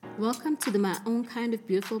Welcome to the My Own Kind of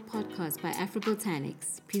Beautiful podcast by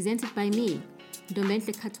Afrobotanics, presented by me,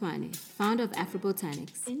 Ndomenhle Katwane, founder of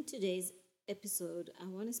Afrobotanics. In today's episode, I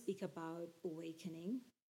want to speak about awakening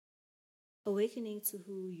to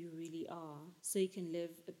who you really are, so you can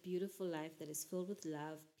live a beautiful life that is filled with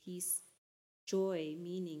love, peace, joy,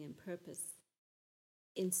 meaning, and purpose,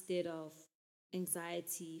 instead of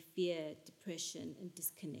anxiety, fear, depression, and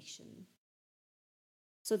disconnection.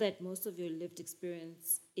 So that most of your lived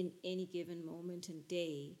experience in any given moment and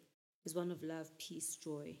day is one of love, peace,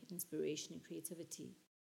 joy, inspiration, and creativity.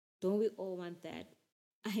 Don't we all want that?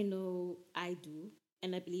 I know I do,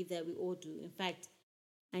 and I believe that we all do. In fact,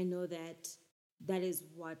 I know that that is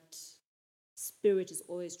what spirit is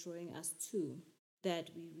always drawing us to,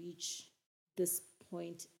 that we reach this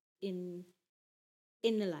point in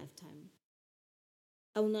a lifetime.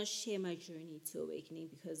 I will not share my journey to awakening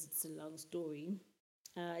because it's a long story.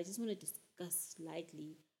 I just want to discuss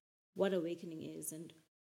slightly what awakening is and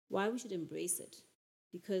why we should embrace it,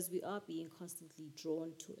 because we are being constantly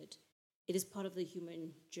drawn to it. It is part of the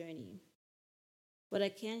human journey. What I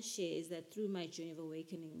can share is that through my journey of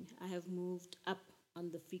awakening, I have moved up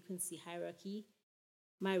on the frequency hierarchy.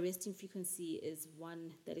 My resting frequency is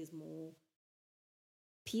one that is more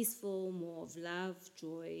peaceful, more of love,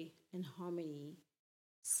 joy, and harmony,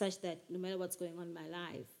 such that no matter what's going on in my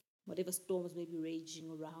life, whatever storms may be raging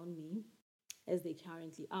around me, as they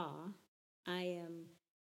currently are, I am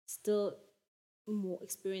still more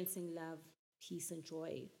experiencing love, peace, and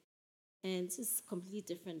joy. And this is completely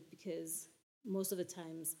different because most of the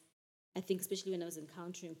times, I think, especially when I was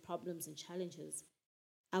encountering problems and challenges,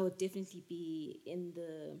 I would definitely be in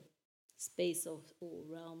the space of or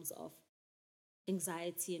realms of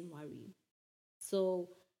anxiety and worry. So,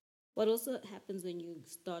 what also happens when you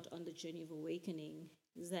start on the journey of awakening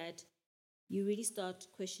is that you really start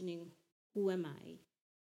questioning, who am I?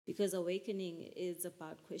 Because awakening is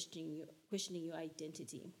about questioning your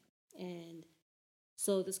identity. And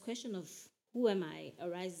so this question of who am I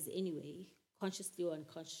arises anyway, consciously or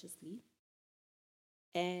unconsciously.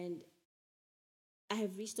 And I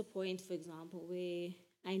have reached a point, for example, where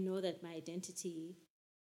I know that my identity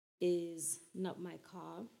is not my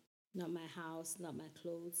car, not my house, not my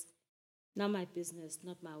clothes, not my business,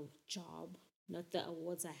 not my job, not the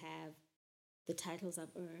awards I have, the titles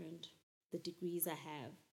I've earned, the degrees I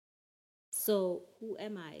have. So, who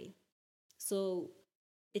am I? So,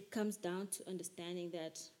 it comes down to understanding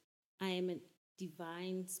that I am a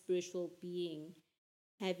divine spiritual being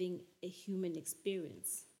having a human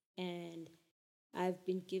experience. And I've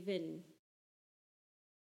been given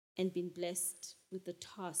and been blessed with the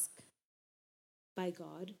task by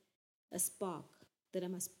God, a spark that I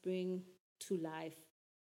must bring to life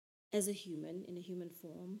as a human in a human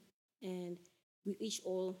form. And we each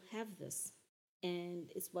all have this. And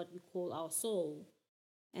it's what we call our soul.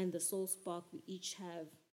 And the soul spark we each have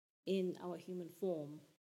in our human form,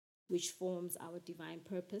 which forms our divine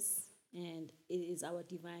purpose and it is our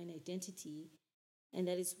divine identity. And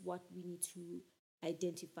that is what we need to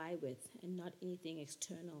identify with and not anything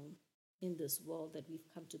external in this world that we've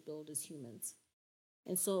come to build as humans.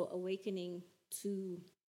 And so, awakening to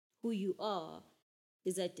who you are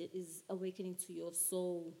is that it is awakening to your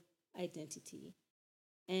soul identity.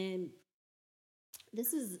 And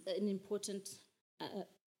this is an important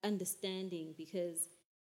understanding because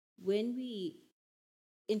when we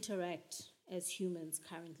interact as humans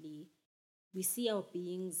currently, we see our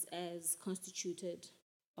beings as constituted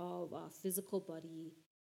of our physical body,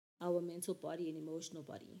 our mental body, and emotional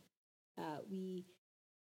body. We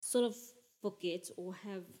sort of forget or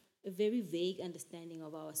have a very vague understanding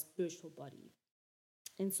of our spiritual body.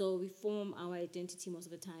 And so we form our identity most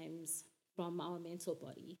of the times from our mental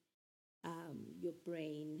body, your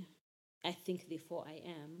brain. I think, therefore I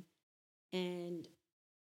am. And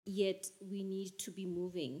yet we need to be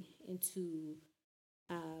moving into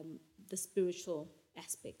the spiritual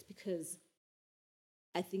aspect because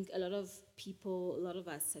I think a lot of people, a lot of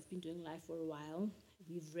us have been doing life for a while.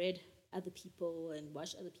 We've read other people and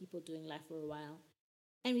watched other people doing life for a while.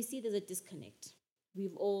 And we see there's a disconnect.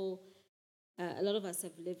 We've all, a lot of us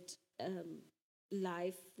have lived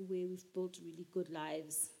life where we've built really good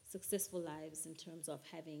lives, successful lives in terms of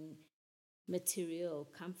having material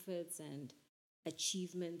comforts and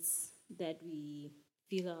achievements that we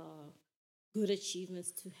feel are good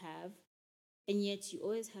achievements to have. And yet you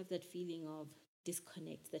always have that feeling of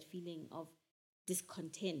disconnect, that feeling of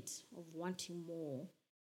discontent, of wanting more,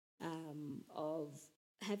 of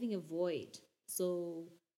having a void. So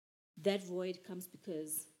that void comes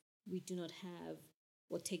because we do not have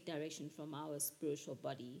or take direction from our spiritual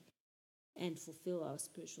body and fulfill our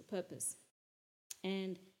spiritual purpose.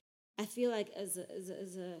 And I feel like as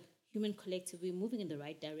a human collective, we're moving in the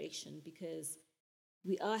right direction because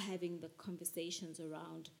we are having the conversations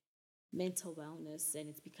around mental wellness, and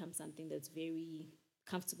it's become something that's very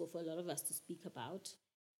comfortable for a lot of us to speak about.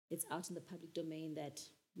 It's out in the public domain that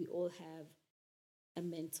we all have a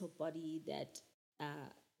mental body that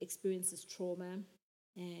experiences trauma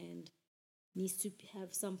and needs to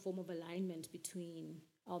have some form of alignment between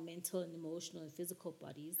our mental and emotional and physical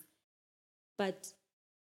bodies. But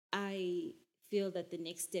I feel that the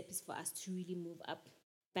next step is for us to really move up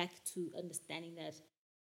back to understanding that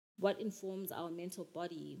what informs our mental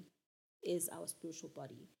body is our spiritual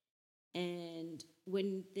body. And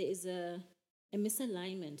when there is a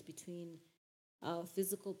misalignment between our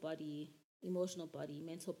physical body, emotional body,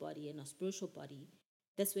 mental body, and our spiritual body,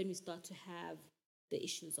 that's when we start to have the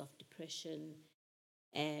issues of depression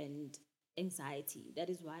and anxiety. That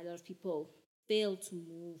is why a lot of people fail to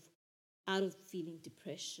move out of feeling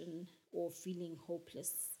depression or feeling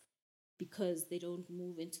hopeless because they don't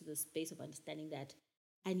move into the space of understanding that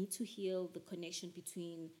I need to heal the connection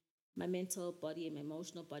between my mental body and my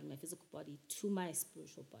emotional body, my physical body, to my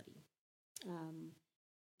spiritual body. Um,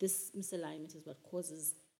 this misalignment is what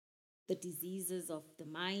causes the diseases of the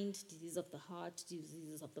mind, diseases of the heart,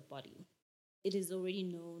 diseases of the body. It is already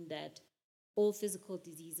known that all physical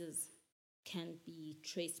diseases can be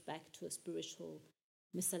traced back to a spiritual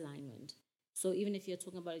misalignment. So even if you're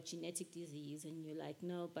talking about a genetic disease and you're like,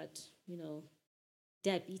 no, but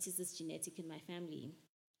diabetes is genetic in my family.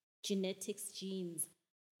 Genetics, genes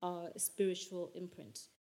are a spiritual imprint.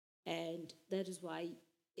 And that is why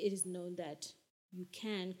it is known that you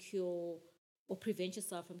can cure or prevent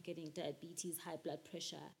yourself from getting diabetes, high blood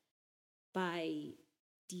pressure by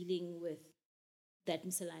dealing with that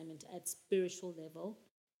misalignment at spiritual level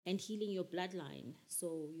and healing your bloodline.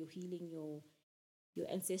 So you're healing your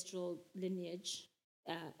ancestral lineage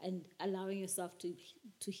and allowing yourself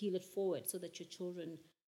to heal it forward so that your children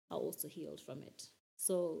are also healed from it.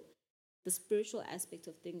 So the spiritual aspect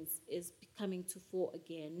of things is coming to fore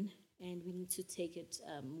again, and we need to take it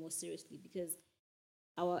more seriously because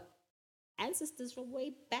our ancestors from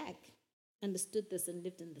way back understood this and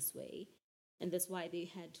lived in this way. And that's why they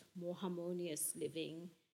had more harmonious living,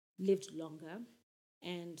 lived longer,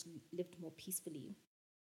 and lived more peacefully.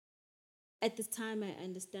 At this time, I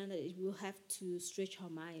understand that it will have to stretch our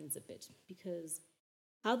minds a bit because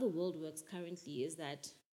how the world works currently is that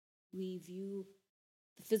we view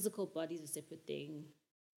the physical body is a separate thing,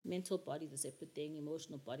 mental body is a separate thing,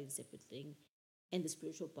 emotional body is a separate thing, and the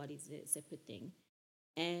spiritual body is a separate thing.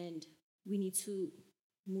 And we need to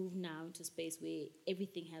move now into a space where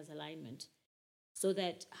everything has alignment so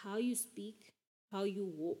that how you speak, how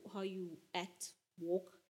you walk, how you act,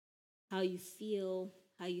 walk, how you feel,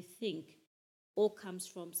 how you think, all comes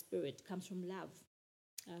from spirit, comes from love.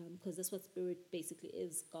 Because that's what spirit basically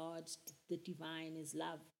is. God, the divine, is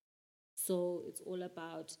love. So it's all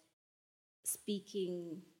about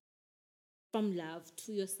speaking from love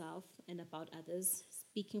to yourself and about others,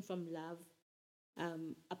 speaking from love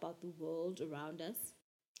about the world around us,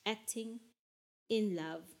 acting in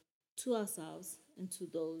love to ourselves and to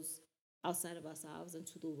those outside of ourselves and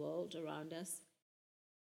to the world around us,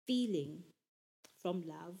 feeling from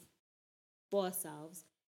love for ourselves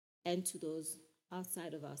and to those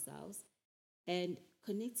outside of ourselves, and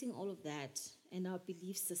connecting all of that and our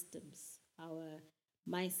belief systems, our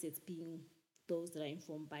mindsets being those that are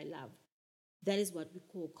informed by love. That is what we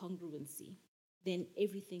call congruency. Then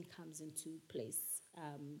everything comes into place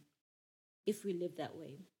if we live that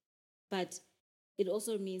way. But it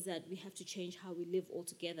also means that we have to change how we live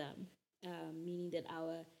altogether, meaning that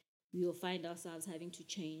we will find ourselves having to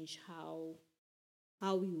change how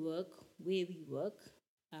we work, where we work,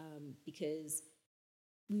 because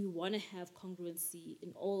we want to have congruency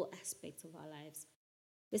in all aspects of our lives.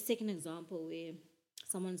 Let's take an example where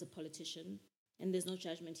someone's a politician, and there's no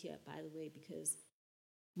judgment here, by the way, because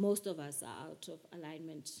most of us are out of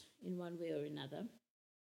alignment in one way or another.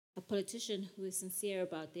 A politician who is sincere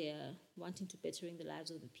about their wanting to bettering the lives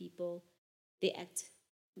of the people, they act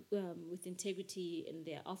with integrity in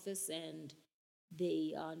their office, and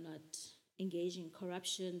they are not engaging in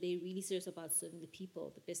corruption. They're really serious about serving the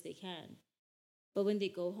people the best they can. But when they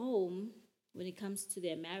go home, when it comes to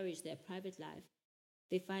their marriage, their private life,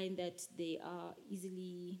 they find that they are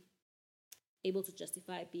easily able to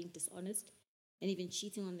justify being dishonest and even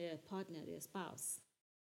cheating on their partner, their spouse.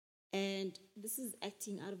 And this is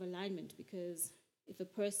acting out of alignment because if a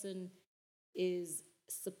person is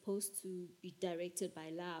supposed to be directed by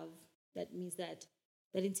love, that means that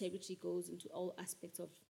that integrity goes into all aspects of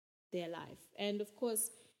their life. And of course,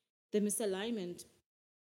 the misalignment,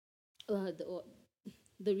 or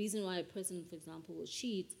the reason why a person, for example, will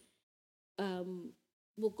cheat, um,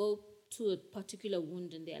 will go to a particular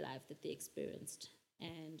wound in their life that they experienced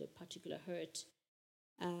and a particular hurt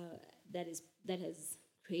uh, that has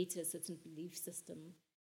created a certain belief system.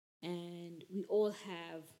 And we all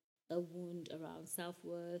have a wound around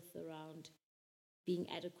self-worth, around being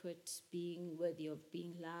adequate, being worthy of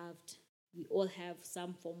being loved. We all have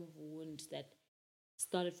some form of a wound that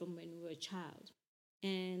started from when we were a child.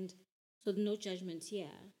 And so no judgment here.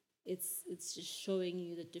 It's just showing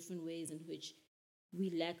you the different ways in which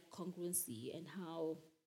we lack congruency and how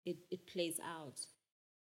it plays out.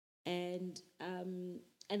 And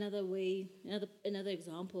another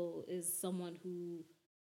example is someone who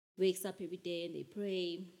wakes up every day and they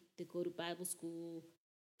pray, they go to Bible school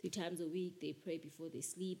 3 times a week, they pray before they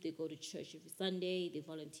sleep, they go to church every Sunday, they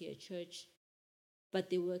volunteer at church, but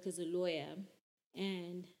they work as a lawyer.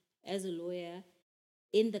 And as a lawyer,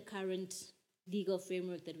 in the current legal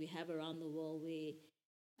framework that we have around the world, where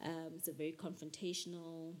it's a very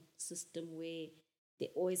confrontational system where there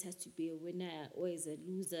always has to be a winner, always a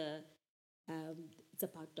loser. It's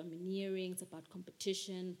about domineering, it's about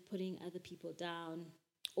competition, putting other people down,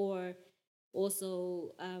 or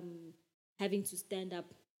also having to stand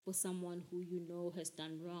up for someone who you know has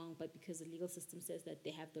done wrong, but because the legal system says that they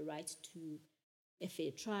have the right to a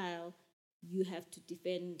fair trial, you have to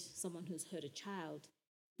defend someone who's hurt a child,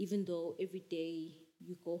 even though every day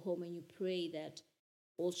you go home and you pray that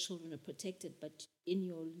all children are protected. But in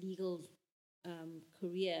your legal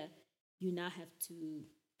career, you now have to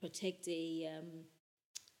protect a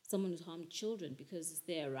someone who's harmed children because it's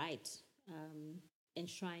their right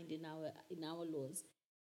enshrined in our laws.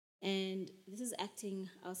 And this is acting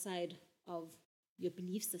outside of your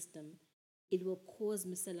belief system. It will cause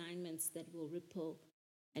misalignments that will ripple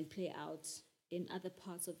and play out in other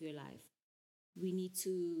parts of your life. We need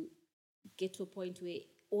to get to a point where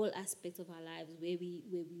all aspects of our lives, where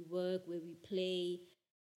we work, where we play,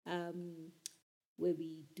 um, where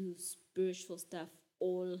we do spiritual stuff,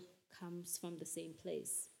 all comes from the same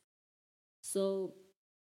place. So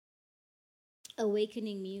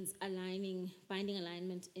awakening means aligning, finding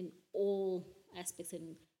alignment in all aspects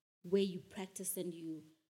and where you practice and you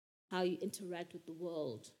how you interact with the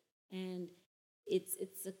world. And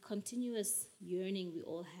it's a continuous yearning we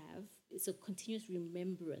all have. It's a continuous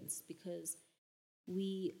remembrance because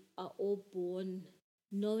we are all born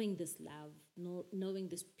knowing this love, knowing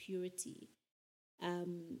this purity,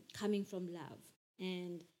 coming from love.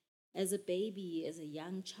 And as a baby, as a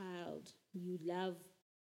young child, you love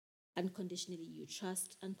unconditionally, you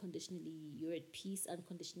trust unconditionally, you're at peace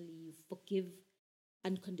unconditionally, you forgive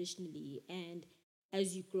unconditionally. And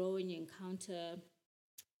as you grow and you encounter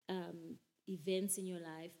events in your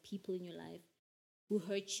life, people in your life who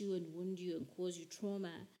hurt you and wound you and cause you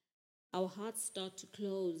trauma, our hearts start to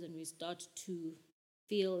close and we start to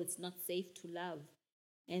feel it's not safe to love.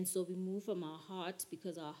 And so we move from our heart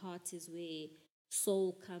because our heart is where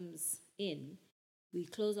soul comes in. We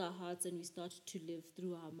close our hearts and we start to live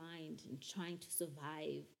through our mind and trying to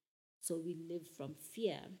survive. So we live from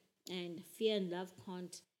fear. And fear and love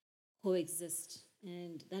can't coexist.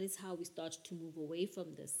 And that is how we start to move away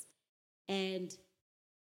from this. And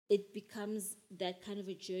it becomes that kind of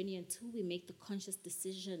a journey until we make the conscious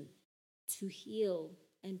decision to heal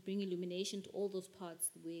and bring illumination to all those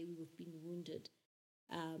parts where we've been wounded.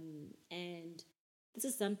 And this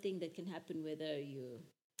is something that can happen whether you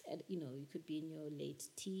could be in your late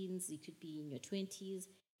teens, you could be in your 20s,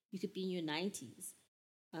 you could be in your 90s,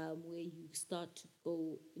 where you start to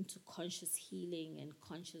go into conscious healing and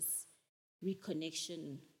conscious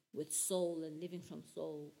reconnection with soul and living from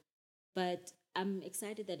soul. But I'm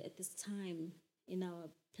excited that at this time in our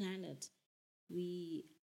planet, we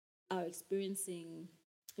are experiencing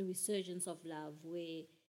a resurgence of love where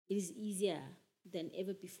it is easier than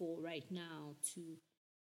ever before right now to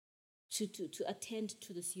attend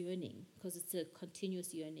to this yearning because it's a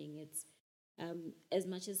continuous yearning. It's as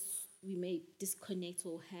much as we may disconnect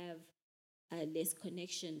or have less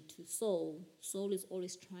connection to soul, soul is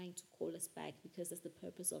always trying to call us back because that's the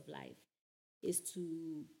purpose of life, is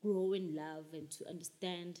to grow in love and to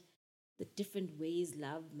understand the different ways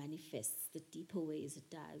love manifests, the deeper ways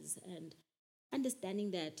it does, and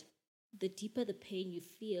understanding that the deeper the pain you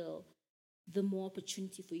feel, the more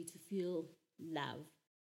opportunity for you to feel love.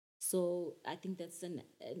 So I think that's an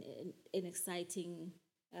exciting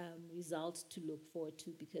result to look forward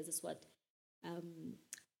to because it's what um,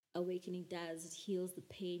 awakening does. It heals the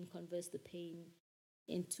pain, converts the pain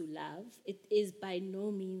into love. It is by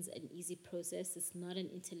no means an easy process. It's not an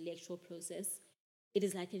intellectual process. It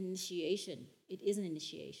is like an initiation. It is an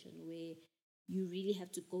initiation where you really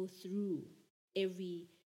have to go through every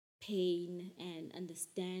pain and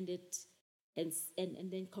understand it,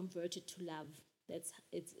 and then convert it to love. It's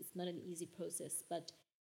not an easy process, but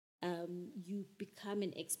you become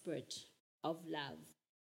an expert of love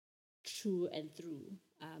through and through,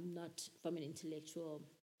 not from an intellectual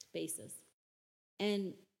basis.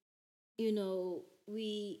 And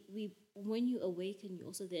we when you awaken, you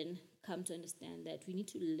also then come to understand that we need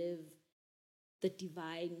to live the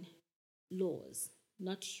divine laws,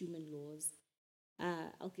 not human laws.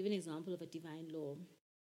 I'll give an example of a divine law,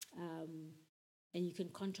 um, and you can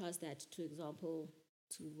contrast that to example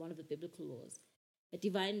to one of the biblical laws. A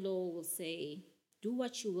divine law will say, "Do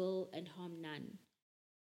what you will and harm none."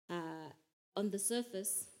 On the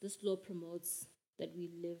surface, this law promotes that we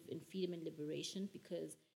live in freedom and liberation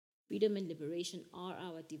because freedom and liberation are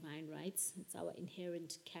our divine rights. It's our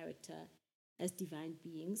inherent character as divine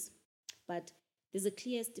beings. But there's a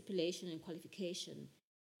clear stipulation and qualification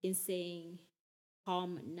in saying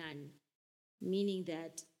harm none, meaning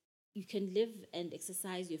that you can live and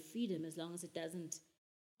exercise your freedom as long as it doesn't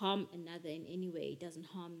harm another in any way. It doesn't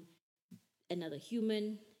harm another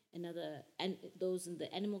human, another, and those in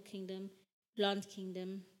the animal kingdom, plant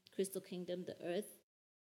kingdom, crystal kingdom, the earth.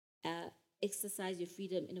 Uh, Exercise your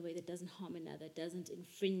freedom in a way that doesn't harm another, doesn't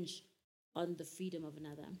infringe on the freedom of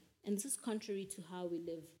another. And this is contrary to how we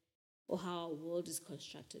live or how our world is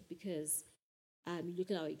constructed, because you look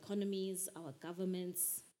at our economies, our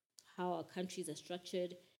governments, how our countries are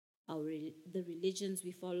structured, the religions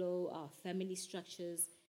we follow, our family structures,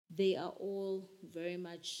 they are all very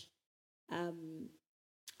much um,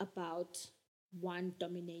 about one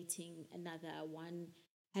dominating another, one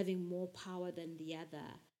having more power than the other.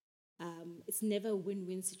 It's never a win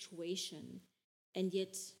win situation. And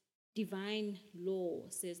yet, divine law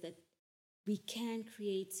says that we can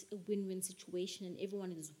create a win win situation, and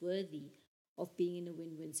everyone is worthy of being in a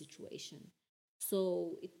win win situation.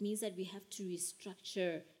 So it means that we have to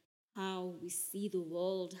restructure how we see the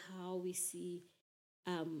world, how we see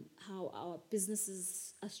how our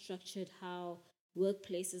businesses are structured, how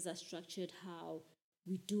workplaces are structured, how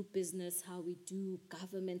we do business, how we do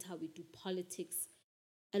government, how we do politics.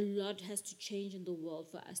 A lot has to change in the world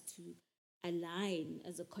for us to align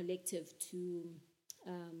as a collective to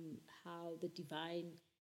how the divine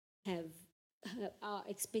have, are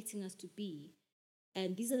expecting us to be.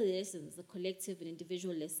 And these are the lessons, the collective and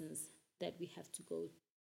individual lessons that we have to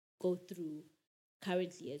go through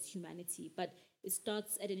currently as humanity. But it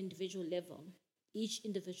starts at an individual level. Each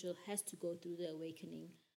individual has to go through the awakening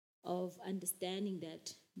of understanding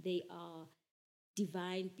that they are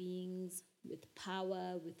divine beings with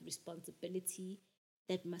power, with responsibility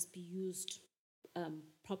that must be used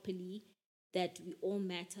properly, that we all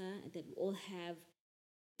matter, and that we all have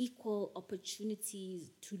equal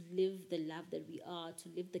opportunities to live the love that we are, to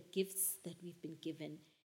live the gifts that we've been given.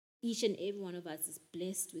 Each and every one of us is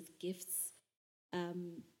blessed with gifts,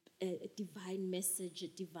 um, a divine message, a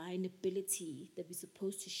divine ability that we're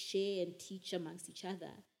supposed to share and teach amongst each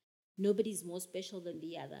other. Nobody's more special than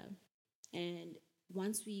the other. And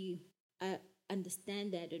once we uh,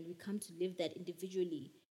 understand that and we come to live that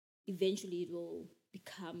individually, eventually it will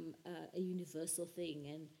become a universal thing,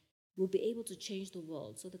 and we'll be able to change the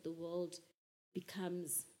world so that the world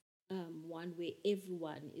becomes one where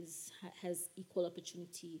everyone has equal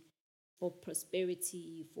opportunity for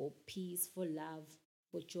prosperity, for peace, for love,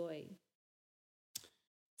 for joy.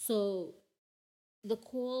 So the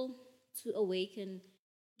call to awaken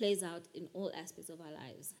plays out in all aspects of our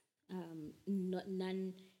lives.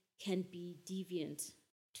 None can be deviant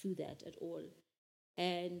to that at all.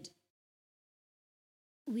 And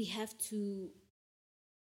we have to,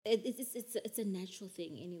 it's a natural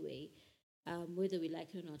thing anyway, whether we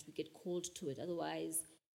like it or not, we get called to it. Otherwise,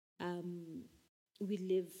 um, we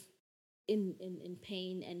live in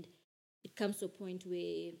pain, and it comes to a point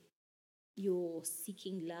where your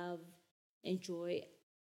seeking love and joy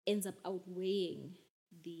ends up outweighing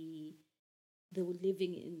the the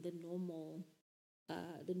living in the norm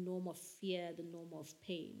of fear, the norm of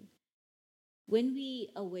pain. When we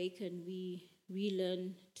awaken, we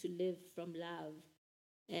relearn to live from love,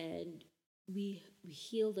 and we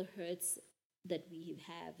heal the hurts that we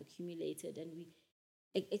have accumulated, and we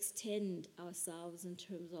extend ourselves in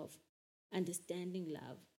terms of understanding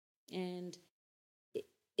love. And it,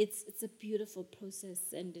 it's a beautiful process,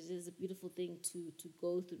 and it is a beautiful thing to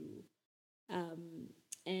go through.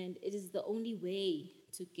 And it is the only way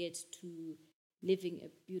to get to living a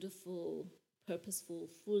beautiful, purposeful,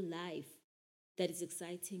 full life that is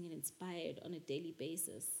exciting and inspired on a daily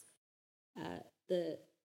basis. The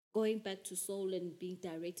going back to soul and being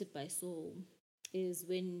directed by soul is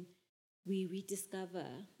when we rediscover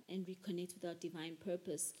and reconnect with our divine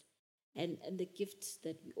purpose and the gift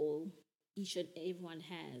that we all, each and everyone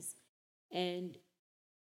has. And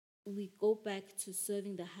we go back to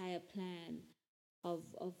serving the higher plan of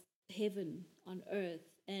heaven on earth.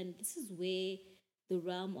 And this is where the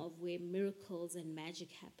realm of where miracles and magic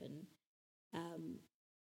happen. Um,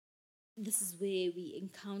 this is where we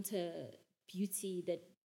encounter beauty that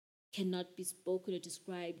cannot be spoken or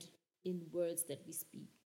described in words that we speak.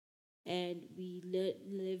 And we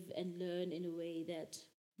live and learn in a way that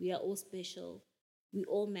we are all special, we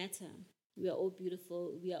all matter, we are all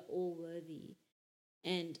beautiful, we are all worthy.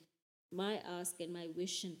 And my ask and my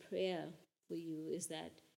wish and prayer for you is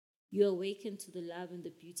that you awaken to the love and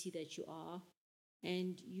the beauty that you are,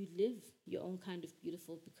 and you live your own kind of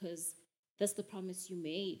beautiful, because that's the promise you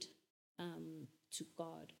made to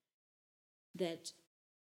God, that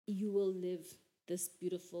you will live this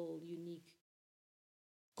beautiful, unique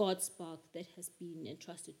God spark that has been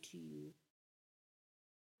entrusted to you.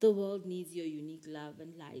 The world needs your unique love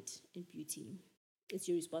and light and beauty. It's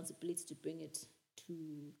your responsibility to bring it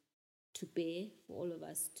to to bear for all of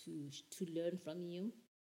us to learn from you.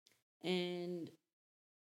 And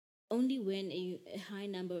only when a high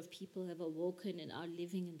number of people have awoken and are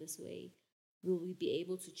living in this way will we be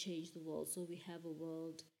able to change the world, so we have a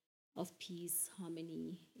world of peace,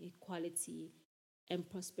 harmony, equality, and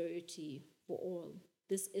prosperity for all.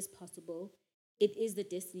 This is possible. It is the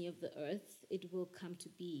destiny of the earth. It will come to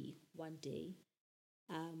be one day.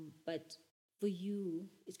 But for you,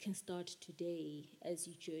 it can start today as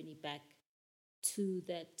you journey back to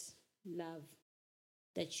that love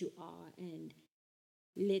that you are, and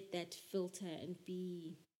let that filter and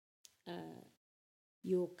be uh,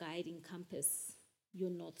 your guiding compass, your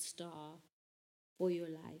North Star for your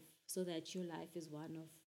life, so that your life is one of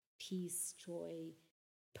peace, joy,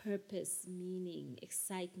 purpose, meaning,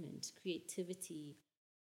 excitement, creativity,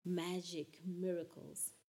 magic,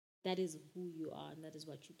 miracles. That is who you are, and that is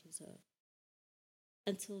what you deserve.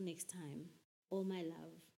 Until next time, all my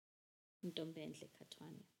love, Ntombenhle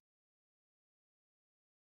Katwane.